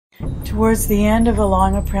Towards the end of a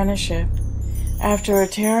long apprenticeship, after a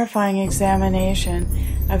terrifying examination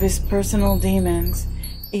of his personal demons,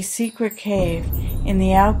 a secret cave in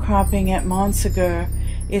the outcropping at Montségur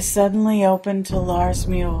is suddenly opened to Lars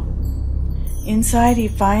Muhl. Inside he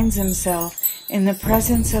finds himself in the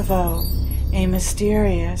presence of O, a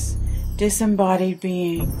mysterious, disembodied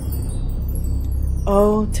being.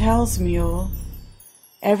 O tells Muhl,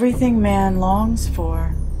 everything man longs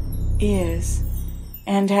for is,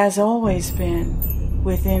 and has always been,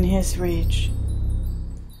 within his reach.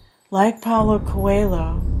 Like Paulo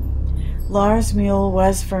Coelho, Lars Muhl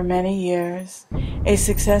was for many years a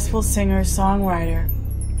successful singer-songwriter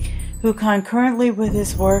who, concurrently with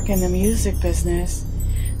his work in the music business,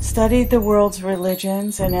 studied the world's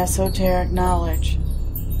religions and esoteric knowledge.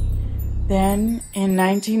 Then, in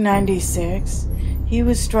 1996, he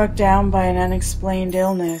was struck down by an unexplained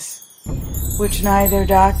illness, which neither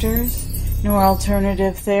doctors nor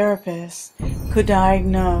alternative therapists could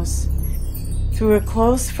diagnose. Through a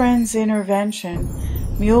close friend's intervention,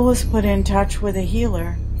 Muhl was put in touch with a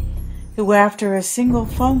healer, who after a single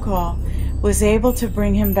phone call was able to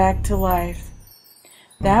bring him back to life.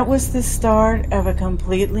 That was the start of a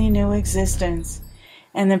completely new existence,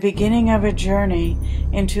 and the beginning of a journey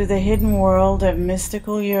into the hidden world of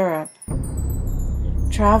mystical Europe.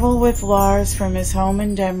 Travel with Lars from his home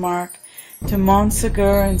in Denmark to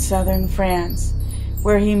Montségur in southern France,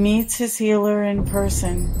 where he meets his healer in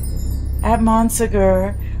person. At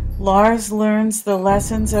Montségur, Lars learns the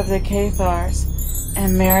lessons of the Cathars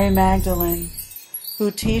and Mary Magdalene, who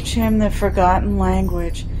teach him the forgotten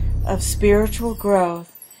language of spiritual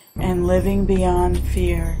growth and living beyond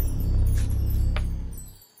fear.